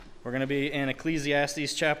We're going to be in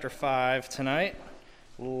Ecclesiastes chapter 5 tonight.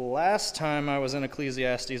 Last time I was in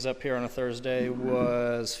Ecclesiastes up here on a Thursday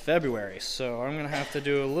was February, so I'm going to have to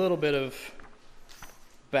do a little bit of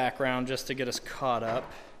background just to get us caught up.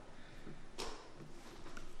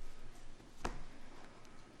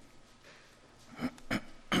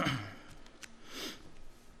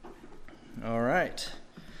 All right.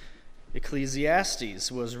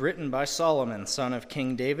 Ecclesiastes was written by Solomon, son of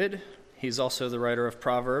King David. He's also the writer of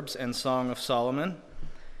Proverbs and Song of Solomon.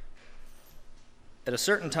 At a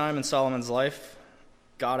certain time in Solomon's life,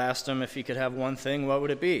 God asked him if he could have one thing, what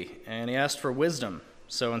would it be? And he asked for wisdom.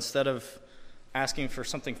 So instead of asking for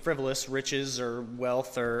something frivolous, riches or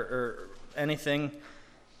wealth or anything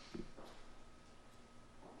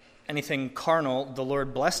carnal, the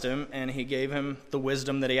Lord blessed him, and he gave him the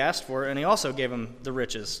wisdom that he asked for, and he also gave him the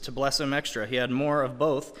riches to bless him extra. He had more of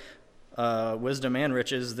both, wisdom and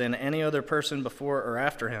riches, than any other person before or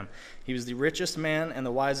after him. He was the richest man and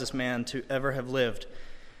the wisest man to ever have lived.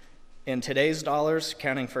 In today's dollars,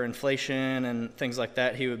 counting for inflation and things like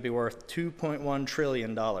that, he would be worth $2.1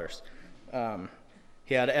 trillion.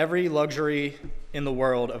 He had every luxury in the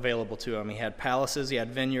world available to him. He had palaces, he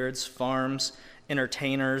had vineyards, farms,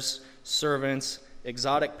 entertainers, servants,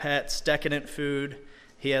 exotic pets, decadent food.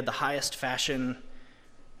 He had the highest fashion.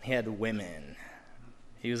 He had women.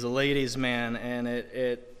 He was a ladies' man, and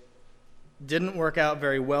it didn't work out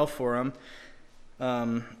very well for him.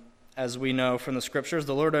 As we know from the scriptures,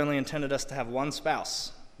 the Lord only intended us to have one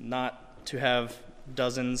spouse, not to have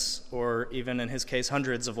dozens or even, in his case,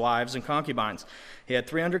 hundreds of wives and concubines. He had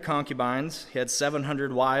 300 concubines. He had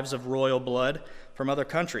 700 wives of royal blood from other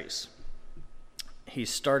countries. He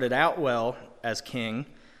started out well as king,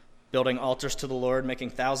 building altars to the Lord,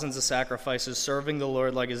 making thousands of sacrifices, serving the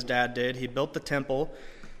Lord like his dad did. He built the temple.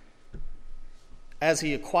 As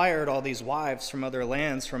he acquired all these wives from other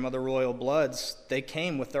lands, from other royal bloods, they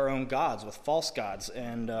came with their own gods, with false gods.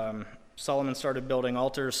 And Solomon started building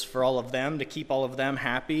altars for all of them to keep all of them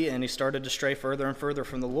happy, and he started to stray further and further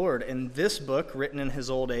from the Lord. In this book, written in his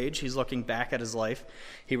old age, he's looking back at his life.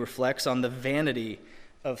 He reflects on the vanity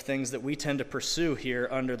of things that we tend to pursue here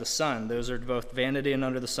under the sun. Those are both vanity and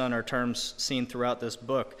under the sun are terms seen throughout this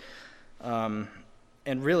book. And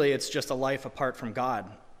really, it's just a life apart from God.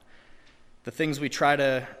 The things we try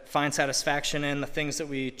to find satisfaction in, the things that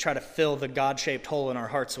we try to fill the God-shaped hole in our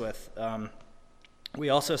hearts with. We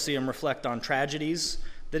also see him reflect on tragedies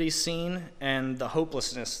that he's seen and the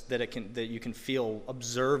hopelessness that you can feel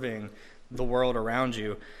observing the world around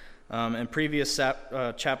you. In previous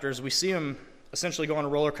chapters, we see him essentially go on a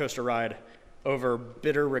roller coaster ride over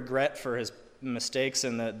bitter regret for his mistakes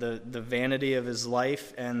and the vanity of his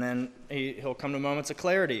life, and then he'll come to moments of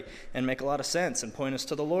clarity and make a lot of sense and point us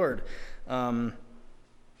to the Lord.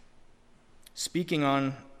 Speaking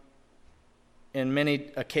on, in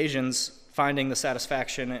many occasions, finding the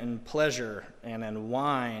satisfaction in pleasure and in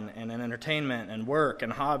wine and in entertainment and work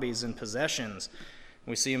and hobbies and possessions.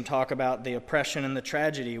 We see him talk about the oppression and the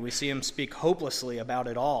tragedy. We see him speak hopelessly about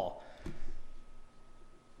it all.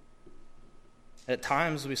 At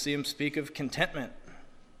times, we see him speak of contentment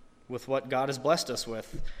with what God has blessed us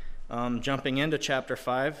with. Jumping into chapter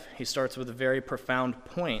 5, he starts with a very profound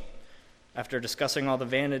point. After discussing all the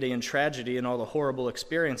vanity and tragedy and all the horrible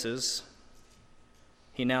experiences,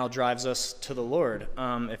 he now drives us to the Lord.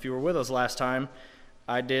 If you were with us last time,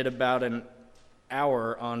 I did about an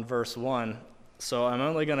hour on verse 1, so I'm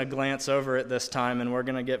only going to glance over it this time, and we're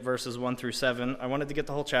going to get verses 1 through 7. I wanted to get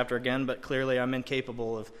the whole chapter again, but clearly I'm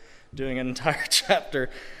incapable of doing an entire chapter.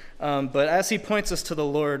 But as he points us to the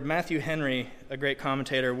Lord, Matthew Henry, a great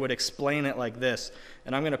commentator, would explain it like this,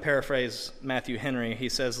 and I'm going to paraphrase Matthew Henry. He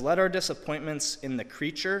says, "Let our disappointments in the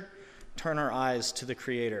creature turn our eyes to the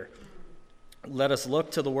Creator. Let us look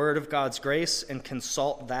to the word of God's grace and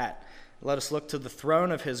consult that. Let us look to the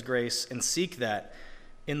throne of his grace and seek that.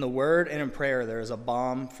 In the word and in prayer there is a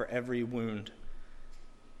balm for every wound."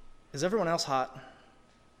 Is everyone else hot?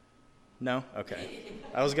 No? Okay.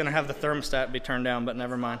 I was going to have the thermostat be turned down, but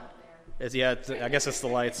never mind. I guess it's the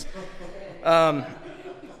lights.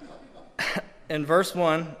 In verse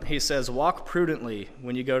 1, he says, "Walk prudently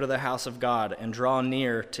when you go to the house of God, and draw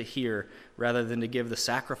near to hear, rather than to give the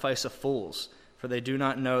sacrifice of fools, for they do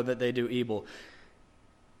not know that they do evil."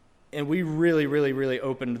 And we really, really, really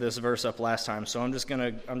opened this verse up last time, so I'm just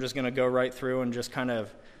gonna go right through and just kind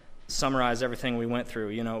of summarize everything we went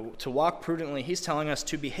through. To walk prudently, he's telling us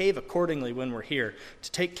to behave accordingly when we're here,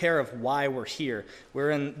 to take care of why we're here.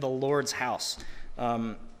 We're in the Lord's house.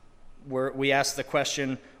 We ask the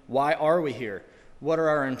question, why are we here? What are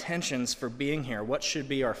our intentions for being here? What should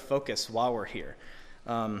be our focus while we're here?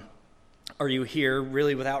 Are you here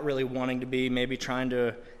really without really wanting to be, maybe trying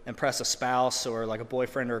to impress a spouse or like a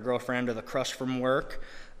boyfriend or a girlfriend or the crush from work?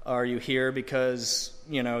 Are you here because,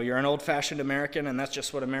 you're an old-fashioned American and that's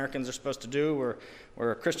just what Americans are supposed to do?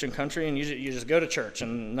 We're a Christian country and you just go to church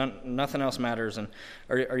and nothing else matters. And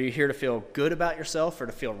are you here to feel good about yourself or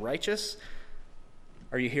to feel righteous?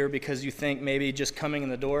 Are you here because you think maybe just coming in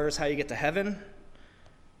the door is how you get to heaven?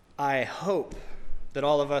 I hope that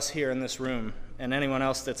all of us here in this room and anyone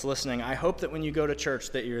else that's listening, I hope that when you go to church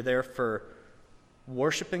that you're there for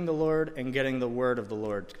worshiping the Lord and getting the word of the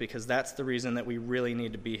Lord, because that's the reason that we really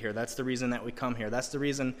need to be here. That's the reason that we come here. That's the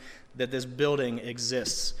reason that this building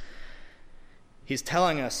exists. He's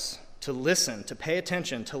telling us to listen, to pay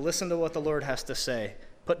attention, to listen to what the Lord has to say.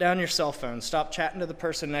 Put down your cell phone. Stop chatting to the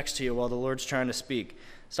person next to you while the Lord's trying to speak.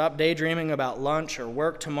 Stop daydreaming about lunch or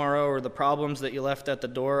work tomorrow or the problems that you left at the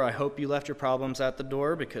door. I hope you left your problems at the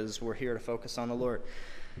door because we're here to focus on the Lord.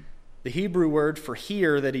 The Hebrew word for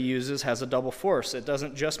hear that he uses has a double force. It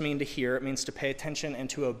doesn't just mean to hear, it means to pay attention and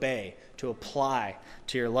to obey, to apply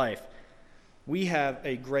to your life. We have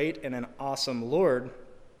a great and an awesome Lord.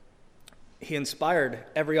 He inspired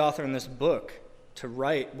every author in this book to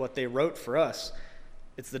write what they wrote for us.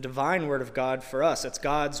 It's the divine word of God for us. It's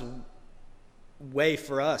God's way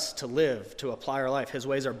for us to live, to apply our life. His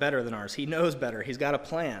ways are better than ours. He knows better. He's got a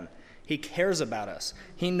plan. He cares about us.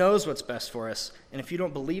 He knows what's best for us. And if you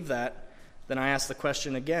don't believe that, then I ask the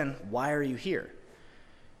question again, why are you here?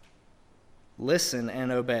 Listen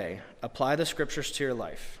and obey. Apply the scriptures to your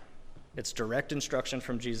life. It's direct instruction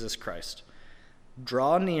from Jesus Christ.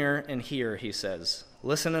 Draw near and hear, he says.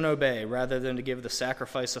 Listen and obey rather than to give the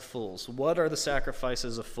sacrifice of fools. What are the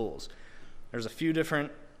sacrifices of fools? There's a few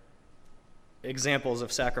different examples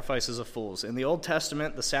of sacrifices of fools. In the Old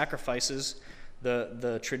Testament, the sacrifices,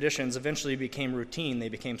 the traditions eventually became routine. They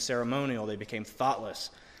became ceremonial. They became thoughtless.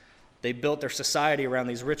 They built their society around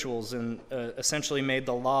these rituals and essentially made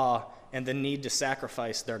the law and the need to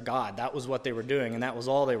sacrifice their God. That was what they were doing, and that was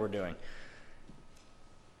all they were doing.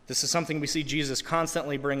 This is something we see Jesus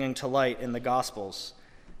constantly bringing to light in the Gospels.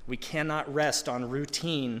 We cannot rest on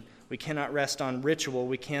routine. We cannot rest on ritual.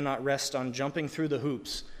 We cannot rest on jumping through the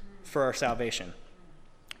hoops for our salvation.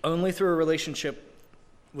 Only through a relationship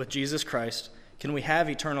with Jesus Christ can we have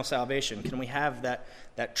eternal salvation. Can we have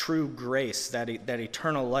that true grace, that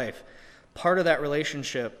eternal life? Part of that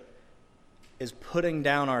relationship is putting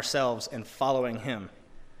down ourselves and following him,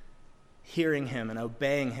 hearing him and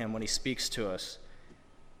obeying him when he speaks to us.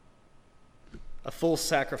 A full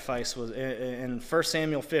sacrifice was in 1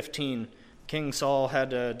 Samuel 15. King Saul had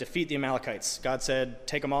to defeat the Amalekites. God said,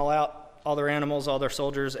 take them all out, all their animals, all their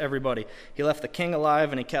soldiers, everybody. He left the king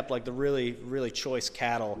alive, and he kept like the really, really choice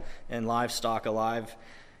cattle and livestock alive.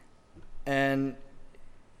 And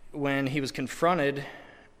when he was confronted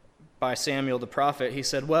by Samuel the prophet, he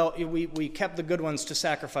said, well, we kept the good ones to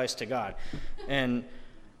sacrifice to God. And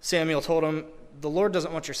Samuel told him, the Lord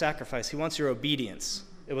doesn't want your sacrifice. He wants your obedience.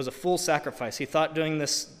 It was a full sacrifice. He thought doing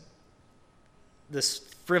this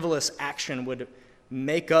frivolous action would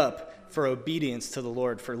make up for obedience to the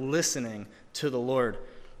Lord, for listening to the Lord.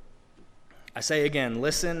 I say again,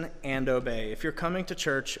 listen and obey. If you're coming to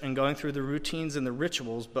church and going through the routines and the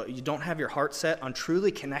rituals, but you don't have your heart set on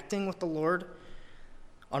truly connecting with the Lord,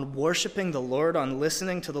 on worshiping the Lord, on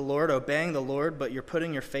listening to the Lord, obeying the Lord, but you're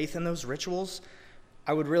putting your faith in those rituals,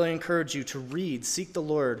 I would really encourage you to read, seek the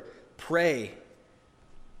Lord, pray,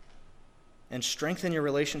 and strengthen your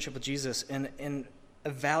relationship with Jesus and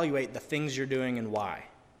evaluate the things you're doing and why.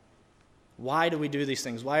 Why do we do these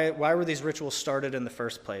things? Why were these rituals started in the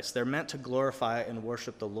first place? They're meant to glorify and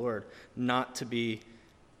worship the Lord, not to be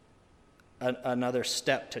another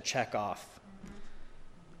step to check off.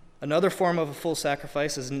 Another form of a full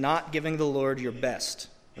sacrifice is not giving the Lord your best.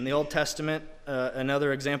 In the Old Testament,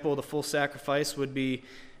 another example of the full sacrifice would be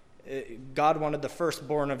God wanted the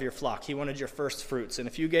firstborn of your flock. He wanted your first fruits. And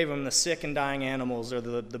if you gave him the sick and dying animals or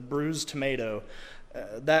the bruised tomato,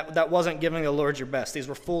 that wasn't giving the Lord your best. These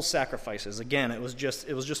were full sacrifices. Again, it was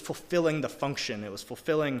just fulfilling the function. It was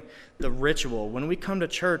fulfilling the ritual. When we come to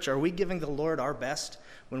church, are we giving the Lord our best?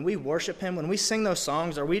 When we worship him, when we sing those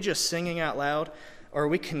songs, are we just singing out loud? Or are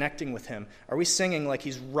we connecting with him? Are we singing like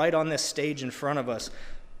he's right on this stage in front of us,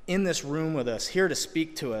 in this room with us, here to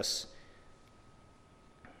speak to us?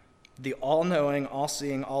 The all-knowing,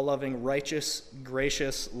 all-seeing, all-loving, righteous,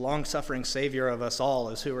 gracious, long-suffering Savior of us all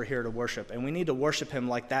is who we're here to worship. And we need to worship him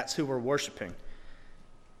like that's who we're worshiping.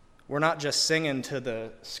 We're not just singing to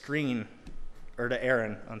the screen or to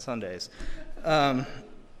Aaron on Sundays.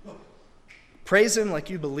 Praise him like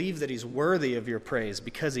you believe that he's worthy of your praise,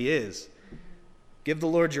 because he is. Give the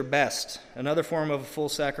Lord your best. Another form of a full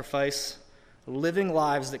sacrifice living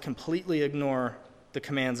lives that completely ignore the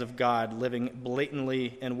commands of God, living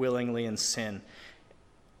blatantly and willingly in sin.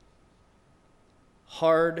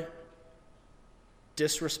 Hard,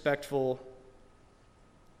 disrespectful,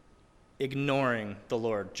 ignoring the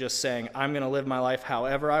Lord, just saying, I'm going to live my life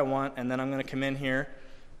however I want, and then I'm going to come in here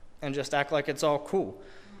and just act like it's all cool.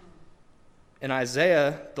 In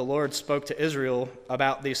Isaiah, the Lord spoke to Israel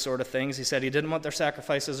about these sort of things. He said he didn't want their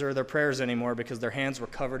sacrifices or their prayers anymore because their hands were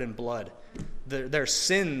covered in blood. Their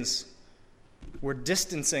sins were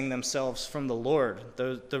distancing themselves from the Lord.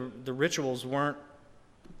 The rituals weren't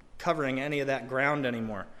covering any of that ground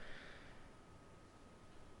anymore.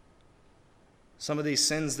 Some of these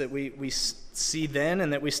sins that we see then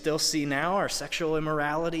and that we still see now are sexual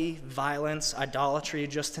immorality, violence, idolatry,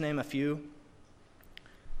 just to name a few.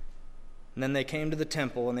 And then they came to the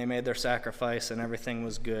temple and they made their sacrifice and everything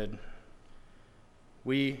was good.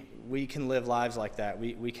 We can live lives like that.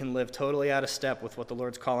 We can live totally out of step with what the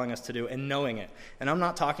Lord's calling us to do and knowing it. And I'm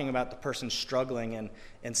not talking about the person struggling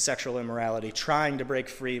in sexual immorality, trying to break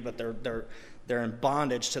free, but they're in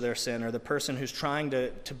bondage to their sin, or the person who's trying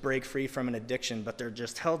to break free from an addiction, but they're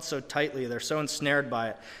just held so tightly, they're so ensnared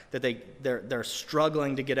by it that they're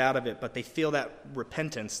struggling to get out of it, but they feel that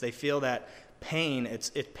repentance, they feel that pain,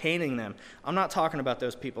 it's paining them. I'm not talking about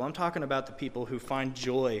those people. I'm talking about the people who find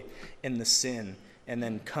joy in the sin and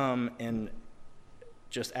then come and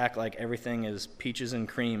just act like everything is peaches and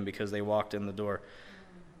cream because they walked in the door.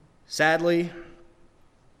 Sadly,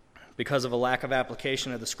 because of a lack of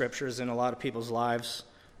application of the scriptures in a lot of people's lives,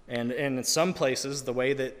 and in some places, the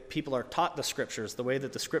way that people are taught the scriptures, the way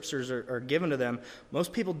that the scriptures are given to them,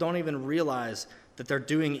 most people don't even realize that they're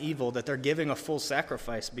doing evil, that they're giving a full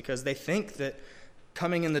sacrifice, because they think that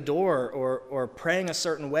coming in the door or praying a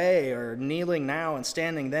certain way or kneeling now and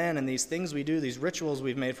standing then and these things we do, these rituals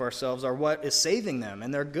we've made for ourselves are what is saving them,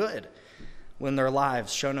 and they're good when their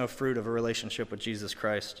lives show no fruit of a relationship with Jesus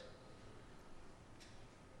Christ.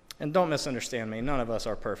 And don't misunderstand me, none of us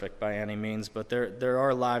are perfect by any means, but there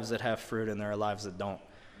are lives that have fruit and there are lives that don't.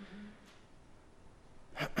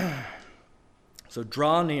 So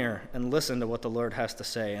draw near and listen to what the Lord has to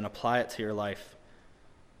say and apply it to your life.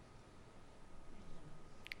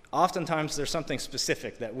 Oftentimes there's something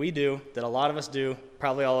specific that we do, that a lot of us do,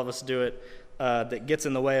 probably all of us do it, that gets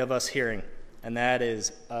in the way of us hearing, and that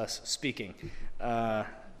is us speaking.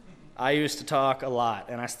 I used to talk a lot,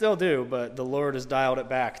 and I still do, but the Lord has dialed it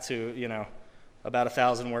back to, about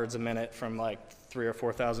 1,000 words a minute from like 3,000 or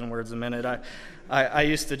 4,000 words a minute. I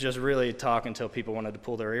used to just really talk until people wanted to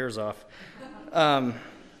pull their ears off.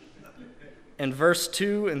 In verse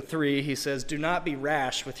 2 and 3, he says, "Do not be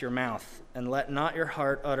rash with your mouth, and let not your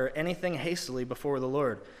heart utter anything hastily before the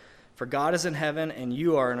Lord. For God is in heaven, and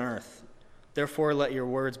you are on earth. Therefore let your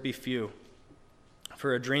words be few.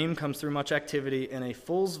 For a dream comes through much activity, and a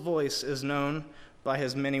fool's voice is known by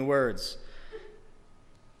his many words."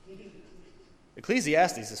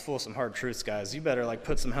 Ecclesiastes is full of some hard truths, guys. You better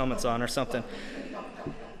put some helmets on or something.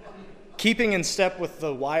 Keeping in step with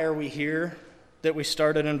the "why are we here" that we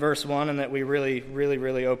started in verse 1 and that we really, really,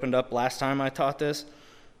 really opened up last time I taught this,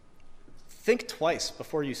 think twice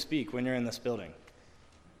before you speak when you're in this building.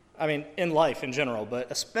 I mean, in life in general, but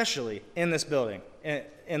especially in this building,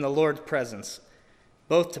 in the Lord's presence,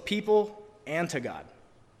 both to people and to God.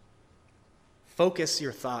 Focus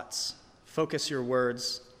your thoughts. Focus your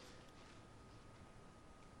words.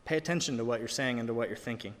 Pay attention to what you're saying and to what you're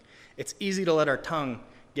thinking. It's easy to let our tongue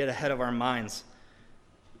get ahead of our minds.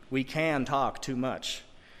 We can talk too much.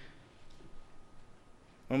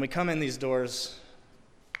 When we come in these doors,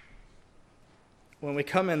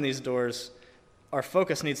 our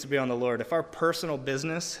focus needs to be on the Lord. If our personal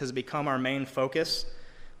business has become our main focus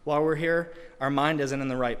while we're here, our mind isn't in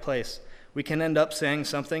the right place. We can end up saying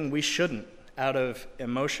something we shouldn't out of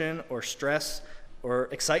emotion or stress or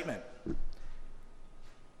excitement.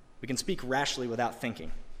 We can speak rashly without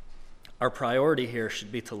thinking. Our priority here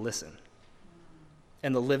should be to listen.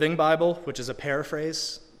 And the Living Bible, which is a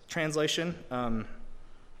paraphrase translation, kind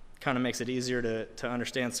of makes it easier to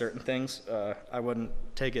understand certain things. I wouldn't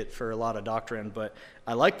take it for a lot of doctrine, but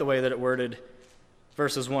I like the way that it worded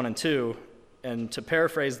verses 1 and 2. And to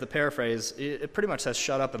paraphrase the paraphrase, it pretty much says,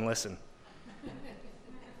 shut up and listen.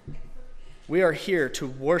 We are here to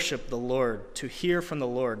worship the Lord, to hear from the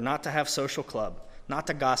Lord, not to have social club, not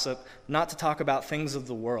to gossip, not to talk about things of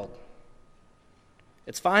the world.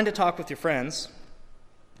 It's fine to talk with your friends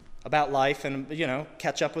about life and,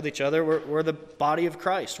 catch up with each other. We're the body of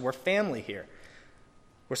Christ. We're family here.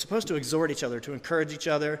 We're supposed to exhort each other, to encourage each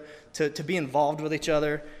other, to be involved with each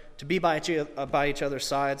other, to be by each other's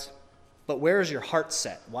sides. But where is your heart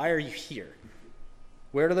set? Why are you here?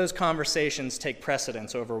 Where do those conversations take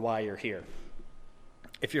precedence over why you're here?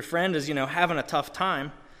 If your friend is, having a tough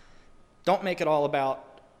time, don't make it all about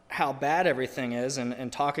how bad everything is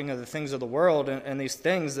and talking of the things of the world and these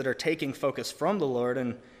things that are taking focus from the Lord,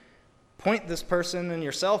 and point this person and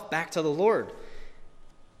yourself back to the Lord.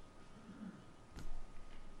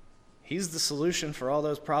 He's the solution for all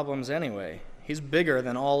those problems anyway. He's bigger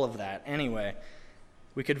than all of that anyway.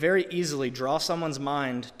 We could very easily draw someone's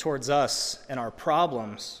mind towards us and our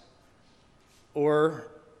problems or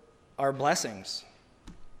our blessings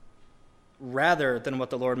rather than what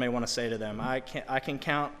the Lord may want to say to them. I can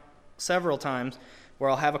count several times where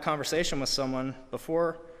I'll have a conversation with someone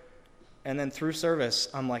before and then through service,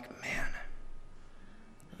 I'm like, man,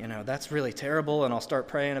 that's really terrible, and I'll start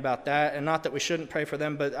praying about that. And not that we shouldn't pray for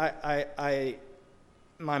them, but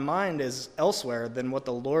my mind is elsewhere than what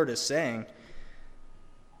the Lord is saying.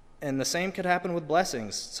 And the same could happen with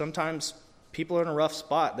blessings. Sometimes people are in a rough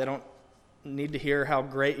spot. They don't need to hear how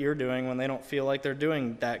great you're doing when they don't feel like they're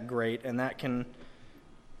doing that great, and that can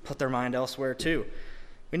put their mind elsewhere too.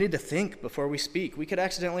 We need to think before we speak. We could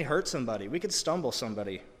accidentally hurt somebody. We could stumble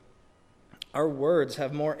somebody. Our words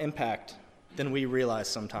have more impact than we realize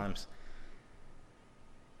sometimes.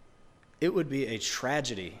 It would be a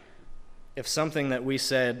tragedy if something that we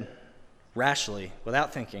said rashly,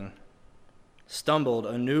 without thinking, stumbled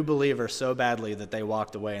a new believer so badly that they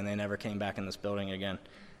walked away and they never came back in this building again.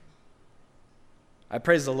 I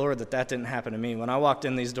praise the Lord that didn't happen to me. When I walked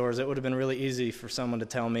in these doors, it would have been really easy for someone to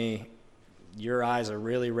tell me, your eyes are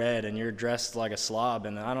really red and you're dressed like a slob,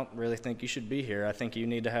 and I don't really think you should be here. I think you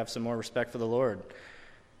need to have some more respect for the Lord.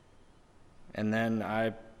 And then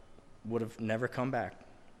I would have never come back.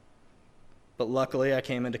 But luckily, I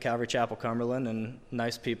came into Calvary Chapel, Cumberland, and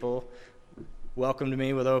nice people welcomed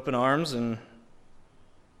me with open arms, and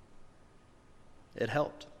it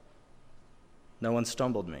helped. No one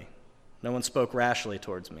stumbled me. No one spoke rashly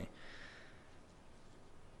towards me.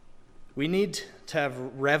 We need to have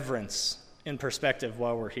reverence in perspective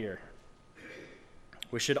while we're here.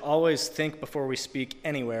 We should always think before we speak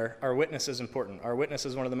anywhere. Our witness is important. Our witness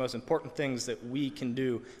is one of the most important things that we can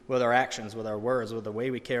do with our actions, with our words, with the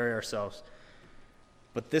way we carry ourselves.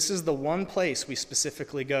 But this is the one place we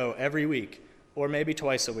specifically go every week, or maybe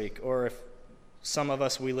twice a week, or if some of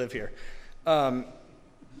us, we live here.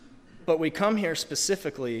 But we come here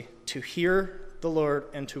specifically to hear the Lord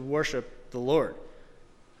and to worship the Lord.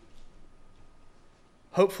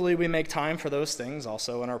 Hopefully we make time for those things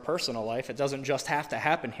also in our personal life. It doesn't just have to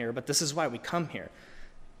happen here, but this is why we come here.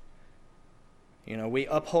 We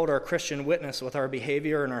uphold our Christian witness with our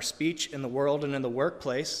behavior and our speech in the world and in the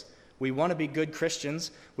workplace. We want to be good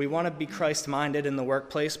Christians. We want to be Christ-minded in the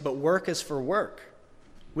workplace, but work is for work.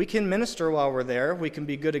 We can minister while we're there. We can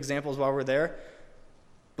be good examples while we're there.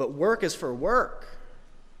 But work is for work,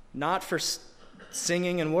 not for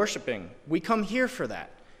singing and worshiping. We come here for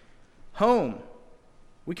that. Home.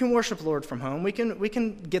 We can worship the Lord from home. We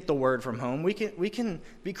can get the word from home. We can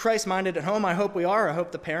be Christ-minded at home. I hope we are. I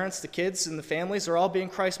hope the parents, the kids, and the families are all being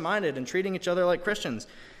Christ-minded and treating each other like Christians.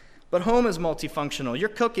 But home is multifunctional. You're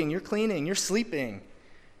cooking, you're cleaning, you're sleeping.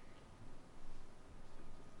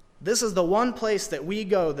 This is the one place that we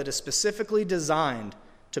go that is specifically designed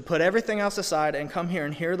to put everything else aside and come here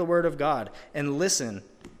and hear the word of God and listen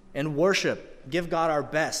and worship, give God our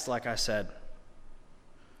best, like I said.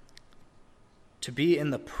 To be in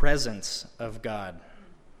the presence of God.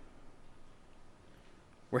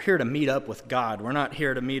 We're here to meet up with God. We're not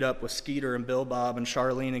here to meet up with Skeeter and Bill Bob and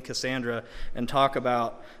Charlene and Cassandra and talk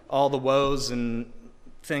about all the woes and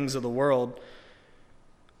things of the world.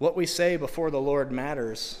 What we say before the Lord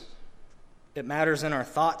matters. It matters in our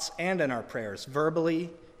thoughts and in our prayers, verbally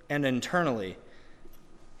and internally.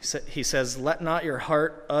 He says, let not your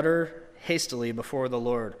heart utter hastily before the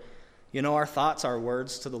Lord. Our thoughts are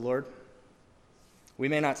words to the Lord. We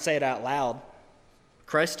may not say it out loud.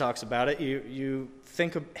 Christ talks about it. You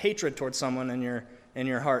think of hatred towards someone in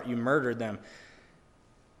your heart. You murdered them.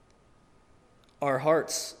 Our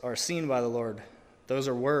hearts are seen by the Lord. Those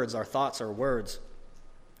are words. Our thoughts are words.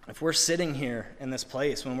 If we're sitting here in this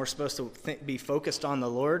place when we're supposed to be focused on the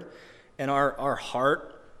Lord, and our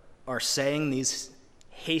heart are saying these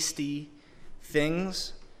hasty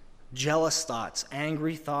things, jealous thoughts,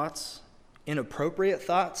 angry thoughts, inappropriate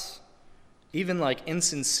thoughts, even like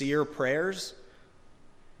insincere prayers,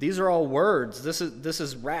 these are all words. This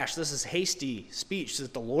is rash. This is hasty speech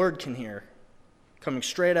that the Lord can hear coming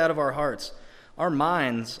straight out of our hearts. Our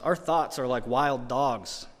minds, our thoughts are like wild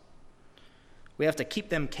dogs. We have to keep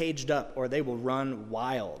them caged up or they will run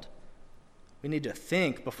wild. We need to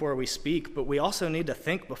think before we speak, but we also need to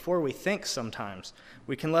think before we think sometimes.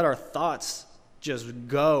 We can let our thoughts just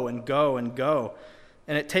go and go and go.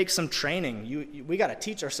 And it takes some training. We got to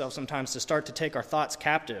teach ourselves sometimes to start to take our thoughts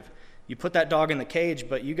captive. You put that dog in the cage,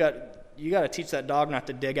 but you got to teach that dog not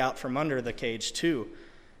to dig out from under the cage too.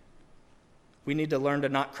 We need to learn to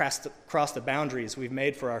not cross the boundaries we've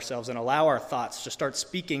made for ourselves and allow our thoughts to start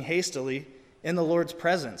speaking hastily in the Lord's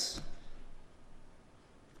presence.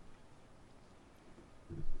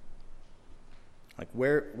 Like,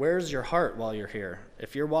 where's your heart while you're here?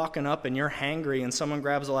 If you're walking up and you're hangry and someone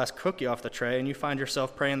grabs the last cookie off the tray and you find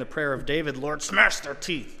yourself praying the prayer of David, Lord, smash their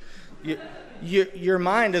teeth. Your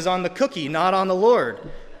mind is on the cookie, not on the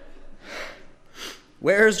Lord.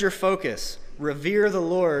 Where's your focus? Revere the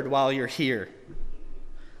Lord while you're here.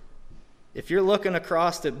 If you're looking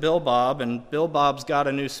across at Bill Bob and Bill Bob's got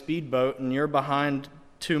a new speedboat and you're behind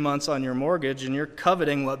 2 months on your mortgage and you're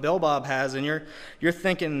coveting what Bill Bob has and you're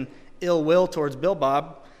thinking ill will towards Bill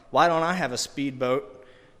Bob, why don't I have a speedboat?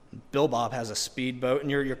 Bill Bob has a speedboat, and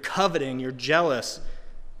you're coveting, you're jealous.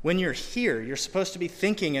 When you're here, you're supposed to be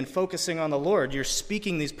thinking and focusing on the Lord. You're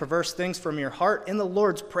speaking these perverse things from your heart in the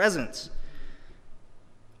Lord's presence.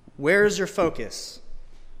 Where's your focus?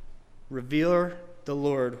 Revere the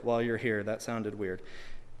Lord while you're here. That sounded weird.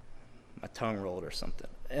 My tongue rolled or something.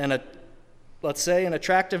 And let's say an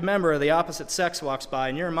attractive member of the opposite sex walks by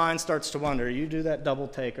and your mind starts to wander. You do that double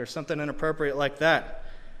take or something inappropriate like that.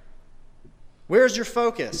 Where's your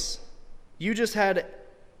focus? You just had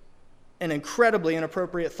an incredibly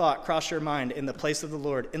inappropriate thought cross your mind in the place of the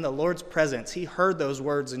Lord, in the Lord's presence. He heard those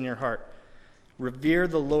words in your heart. Revere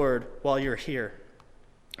the Lord while you're here.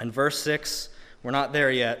 In verse 6, we're not there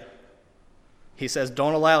yet. He says,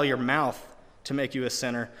 don't allow your mouth to make you a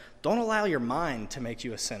sinner. Don't allow your mind to make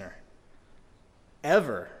you a sinner.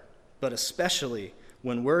 Ever, but especially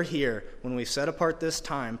when we're here, when we set apart this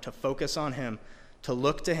time to focus on Him, to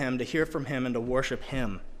look to Him, to hear from Him, and to worship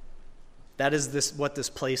Him. That is what this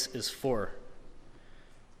place is for.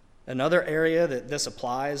 Another area that this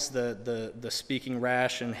applies, the speaking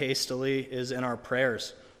rash and hastily, is in our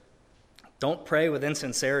prayers. Don't pray with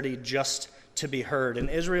insincerity just to be heard. In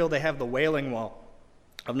Israel, they have the Wailing Wall.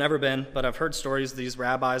 I've never been, but I've heard stories. These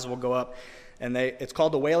rabbis will go up, and it's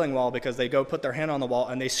called the Wailing Wall because they go put their hand on the wall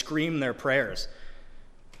and they scream their prayers.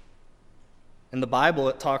 In the Bible,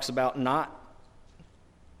 it talks about not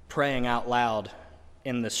praying out loud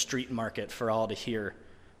in the street market for all to hear,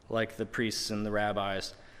 like the priests and the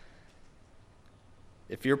rabbis.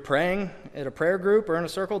 If you're praying at a prayer group or in a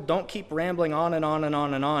circle, don't keep rambling on and on and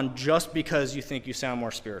on and on just because you think you sound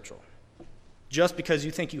more spiritual. Just because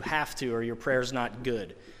you think you have to or your prayer's not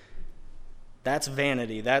good. That's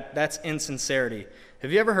vanity. That's insincerity.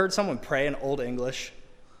 Have you ever heard someone pray in Old English?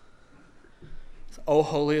 O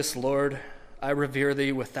holiest Lord, I revere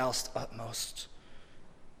thee with thou utmost.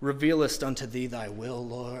 Revealest unto thee thy will,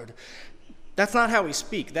 Lord. That's not how we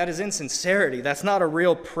speak. That is insincerity. That's not a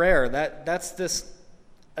real prayer. That's this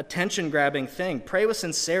attention-grabbing thing. Pray with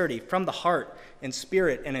sincerity from the heart, in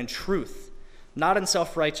spirit, and in truth. Not in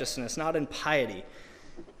self-righteousness, not in piety.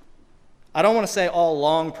 I don't want to say all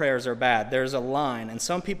long prayers are bad. There's a line, and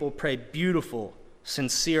some people pray beautiful,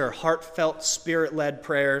 sincere, heartfelt, spirit-led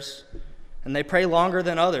prayers, and they pray longer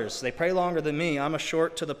than others. They pray longer than me. I'm a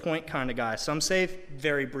short, to-the-point kind of guy. Some say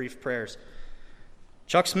very brief prayers.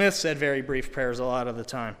 Chuck Smith said very brief prayers a lot of the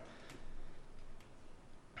time.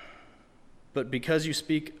 But because you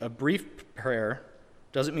speak a brief prayer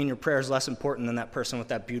doesn't mean your prayer is less important than that person with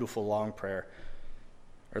that beautiful long prayer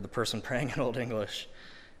or the person praying in Old English.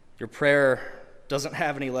 Your prayer doesn't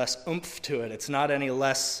have any less oomph to it. It's not any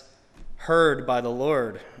less heard by the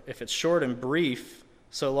Lord. If it's short and brief,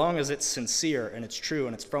 so long as it's sincere and it's true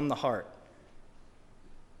and it's from the heart.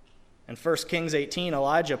 In 1 Kings 18,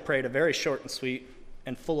 Elijah prayed a very short and sweet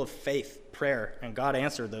and full of faith prayer, and God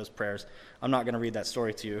answered those prayers. I'm not going to read that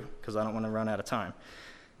story to you because I don't want to run out of time.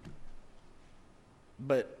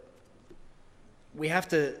 But we have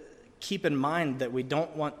to keep in mind that we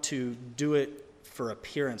don't want to do it for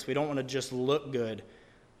appearance. We don't want to just look good.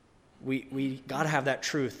 We got to have that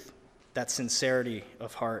truth, that sincerity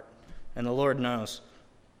of heart, and the Lord knows.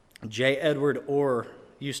 J. Edward Orr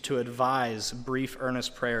used to advise brief,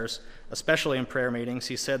 earnest prayers, especially in prayer meetings.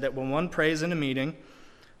 He said that when one prays in a meeting,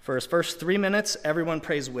 for his first 3 minutes, everyone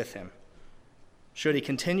prays with him. Should he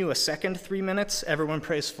continue a second 3 minutes, everyone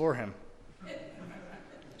prays for him.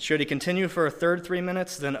 Should he continue for a third 3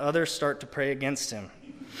 minutes, then others start to pray against him.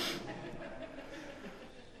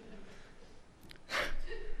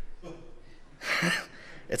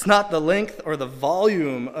 It's not the length or the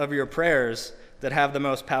volume of your prayers that have the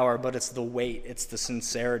most power, but it's the weight, it's the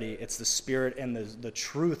sincerity, it's the spirit and the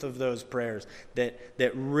truth of those prayers that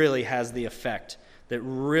really has the effect that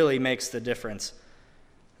really makes the difference.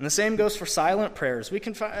 And the same goes for silent prayers. We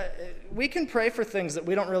can pray for things that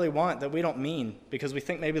we don't really want, that we don't mean, because we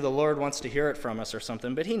think maybe the Lord wants to hear it from us or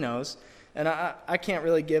something, but he knows. And I can't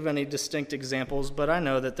really give any distinct examples, but I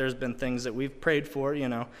know that there's been things that we've prayed for,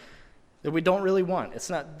 that we don't really want. It's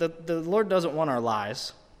not the Lord doesn't want our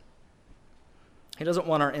lies. He doesn't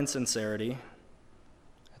want our insincerity.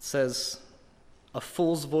 It says, a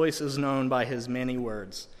fool's voice is known by his many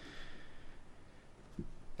words.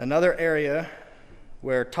 Another area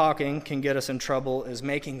where talking can get us in trouble is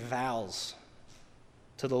making vows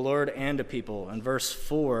to the Lord and to people. In verse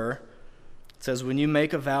 4, it says, when you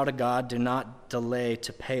make a vow to God, do not delay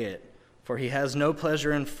to pay it, for he has no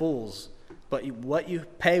pleasure in fools, but what you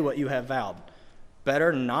pay what you have vowed.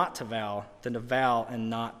 Better not to vow than to vow and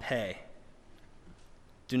not pay.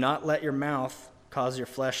 Do not let your mouth cause your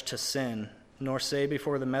flesh to sin, nor say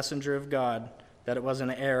before the messenger of God that it was an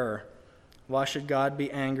error. Why should God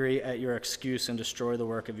be angry at your excuse and destroy the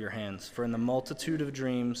work of your hands? For in the multitude of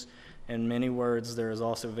dreams and many words there is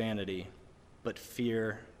also vanity, but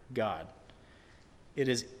fear God. It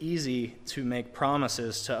is easy to make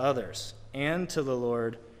promises to others and to the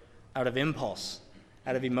Lord out of impulse,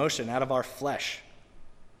 out of emotion, out of our flesh,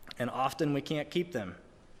 and often we can't keep them.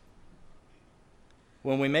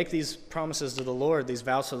 When we make these promises to the Lord, these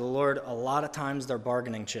vows to the Lord, a lot of times they're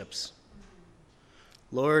bargaining chips.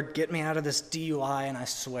 Lord, get me out of this DUI, and I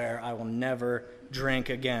swear I will never drink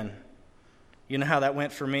again. You know how that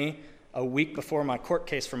went for me? A week before my court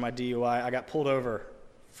case for my DUI, I got pulled over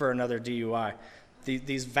for another DUI.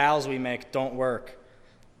 These vows we make don't work.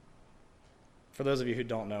 For those of you who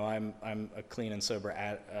don't know, I'm a clean and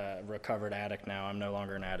sober recovered addict now. I'm no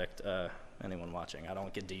longer an addict. Anyone watching, I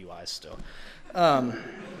don't get DUIs still.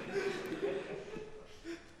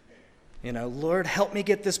 Lord, help me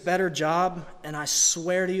get this better job, and I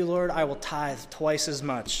swear to you, Lord, I will tithe twice as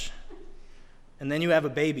much. And then you have a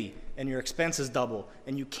baby, and your expenses double,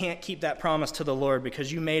 and you can't keep that promise to the Lord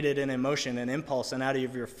because you made it in emotion and impulse and out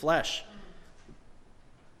of your flesh.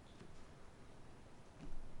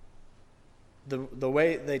 The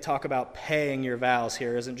way they talk about paying your vows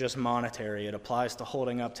here isn't just monetary. It applies to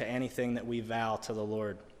holding up to anything that we vow to the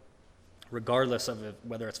Lord, regardless of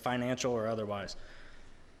whether it's financial or otherwise.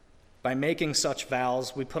 By making such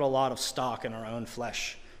vows, we put a lot of stock in our own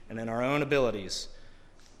flesh and in our own abilities.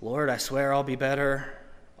 Lord, I swear I'll be better.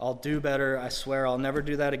 I'll do better. I swear I'll never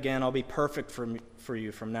do that again. I'll be perfect for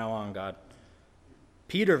you from now on, God.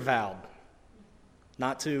 Peter vowed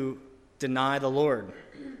not to deny the Lord.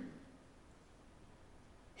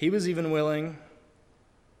 He was even willing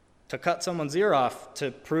to cut someone's ear off to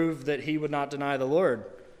prove that he would not deny the Lord.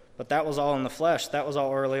 But that was all in the flesh. That was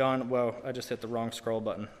all early on. Whoa, I just hit the wrong scroll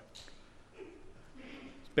button.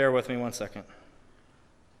 Bear with me 1 second.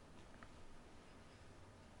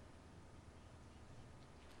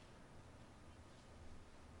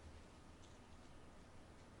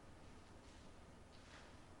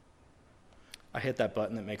 I hit that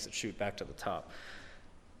button that makes it shoot back to the top.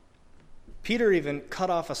 Peter even cut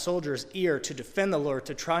off a soldier's ear to defend the Lord,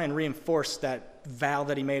 to try and reinforce that vow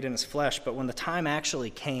that he made in his flesh. But when the time actually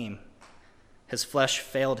came, his flesh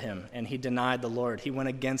failed him, and he denied the Lord. He went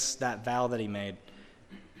against that vow that he made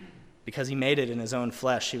because he made it in his own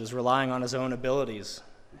flesh. He was relying on his own abilities,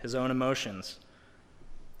 his own emotions.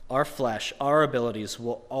 Our flesh, our abilities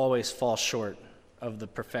will always fall short of the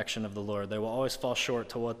perfection of the Lord. They will always fall short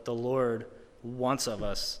to what the Lord wants of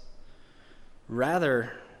us.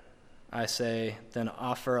 Rather, I say, than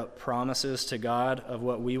offer up promises to God of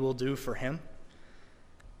what we will do for him,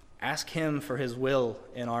 ask him for his will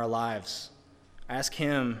in our lives. Ask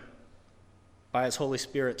him by his Holy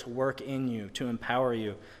Spirit to work in you, to empower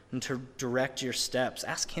you, and to direct your steps.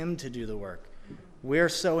 Ask him to do the work. We're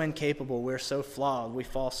so incapable. We're so flawed. We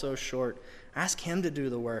fall so short. Ask him to do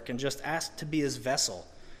the work and just ask to be his vessel.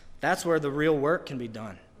 That's where the real work can be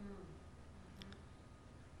done.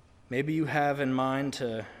 Maybe you have in mind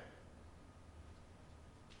to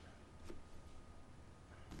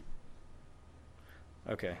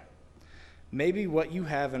maybe what you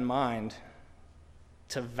have in mind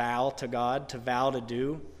to vow to God, to vow to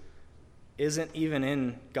do, isn't even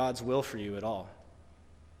in God's will for you at all.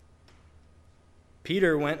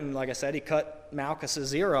 Peter went and, like I said, he cut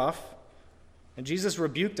Malchus's ear off, and Jesus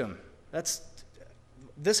rebuked him.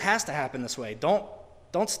 This has to happen this way.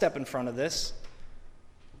 Don't step in front of this.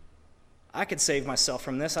 I could save myself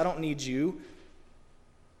from this. I don't need you.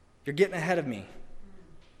 You're getting ahead of me.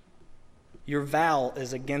 Your vow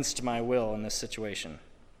is against my will in this situation.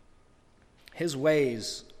 His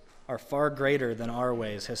ways are far greater than our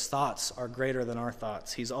ways. His thoughts are greater than our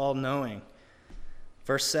thoughts. He's all-knowing.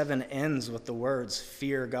 Verse 7 ends with the words,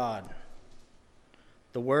 fear God.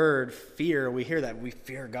 The word fear, we hear that, we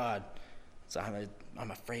fear God. So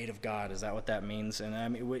I'm afraid of God. Is that what that means? And I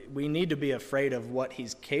mean, we need to be afraid of what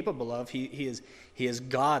he's capable of. He is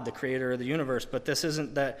God, the creator of the universe. But this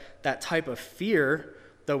isn't that type of fear,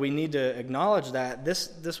 though we need to acknowledge that.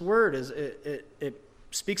 This word, it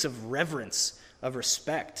speaks of reverence, of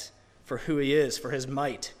respect for who he is, for his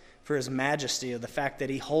might, for his majesty, of the fact that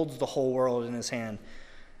he holds the whole world in his hand.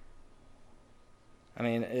 I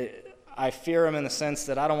mean, I fear him in the sense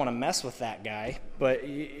that I don't want to mess with that guy, but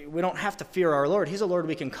we don't have to fear our Lord. He's a Lord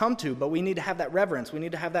we can come to, but we need to have that reverence. We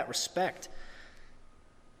need to have that respect.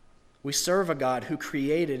 We serve a God who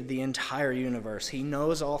created the entire universe. He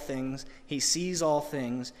knows all things. He sees all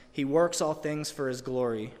things. He works all things for his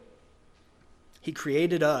glory. He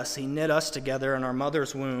created us. He knit us together in our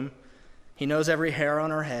mother's womb. He knows every hair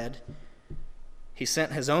on our head. He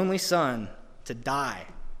sent his only Son to die,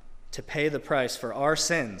 to pay the price for our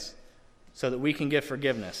sins so that we can get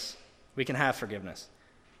forgiveness. We can have forgiveness.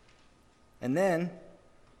 And then,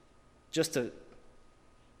 just to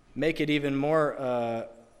make it even more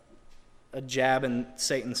a jab in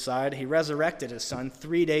Satan's side, he resurrected his Son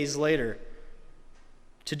 3 days later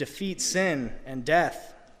to defeat sin and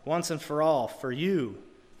death once and for all, for you,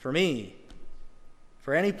 for me,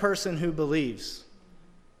 for any person who believes.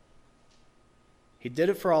 He did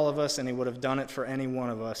it for all of us, and he would have done it for any one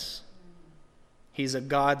of us. He's a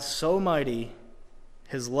God so mighty,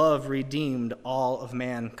 his love redeemed all of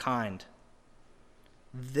mankind.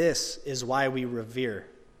 This is why we revere.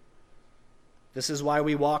 This is why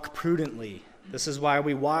we walk prudently. This is why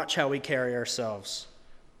we watch how we carry ourselves.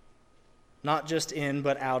 Not just in,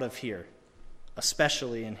 but out of here,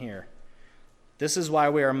 especially in here. This is why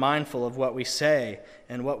we are mindful of what we say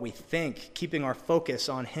and what we think, keeping our focus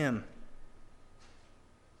on him.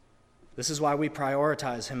 This is why we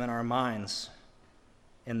prioritize him in our minds,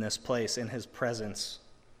 in this place, in his presence.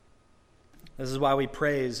 This is why we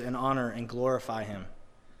praise and honor and glorify him.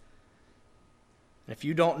 If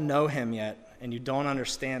you don't know him yet and you don't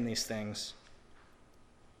understand these things,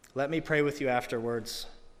 let me pray with you afterwards.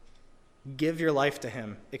 Give your life to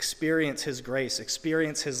him. Experience his grace.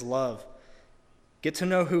 Experience his love. Get to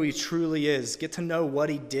know who he truly is. Get to know what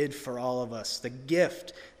he did for all of us, the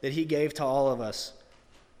gift that he gave to all of us.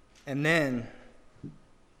 And then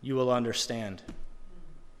you will understand.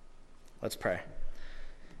 Let's pray.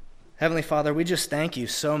 Heavenly Father, we just thank you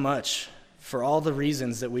so much for all the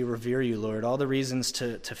reasons that we revere you, Lord, all the reasons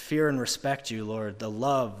to fear and respect you, Lord, the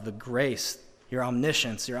love, the grace, your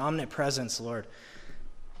omniscience, your omnipresence, Lord.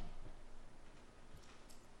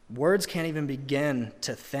 Words can't even begin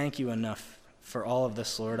to thank you enough for all of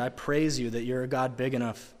this, Lord. I praise you that you're a God big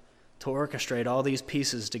enough to orchestrate all these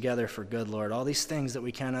pieces together for good, Lord, all these things that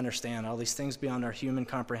we can't understand, all these things beyond our human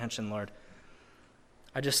comprehension, Lord.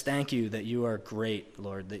 I just thank you that you are great,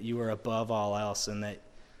 Lord, that you are above all else, and that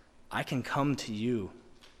I can come to you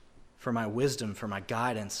for my wisdom, for my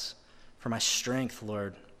guidance, for my strength,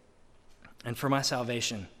 Lord, and for my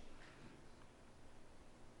salvation.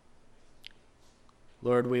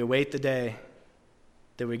 Lord, we await the day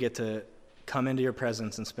that we get to come into your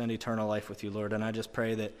presence and spend eternal life with you, Lord, and I just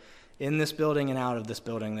pray that in this building and out of this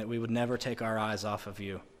building that we would never take our eyes off of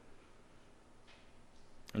you.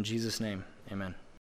 In Jesus' name, amen.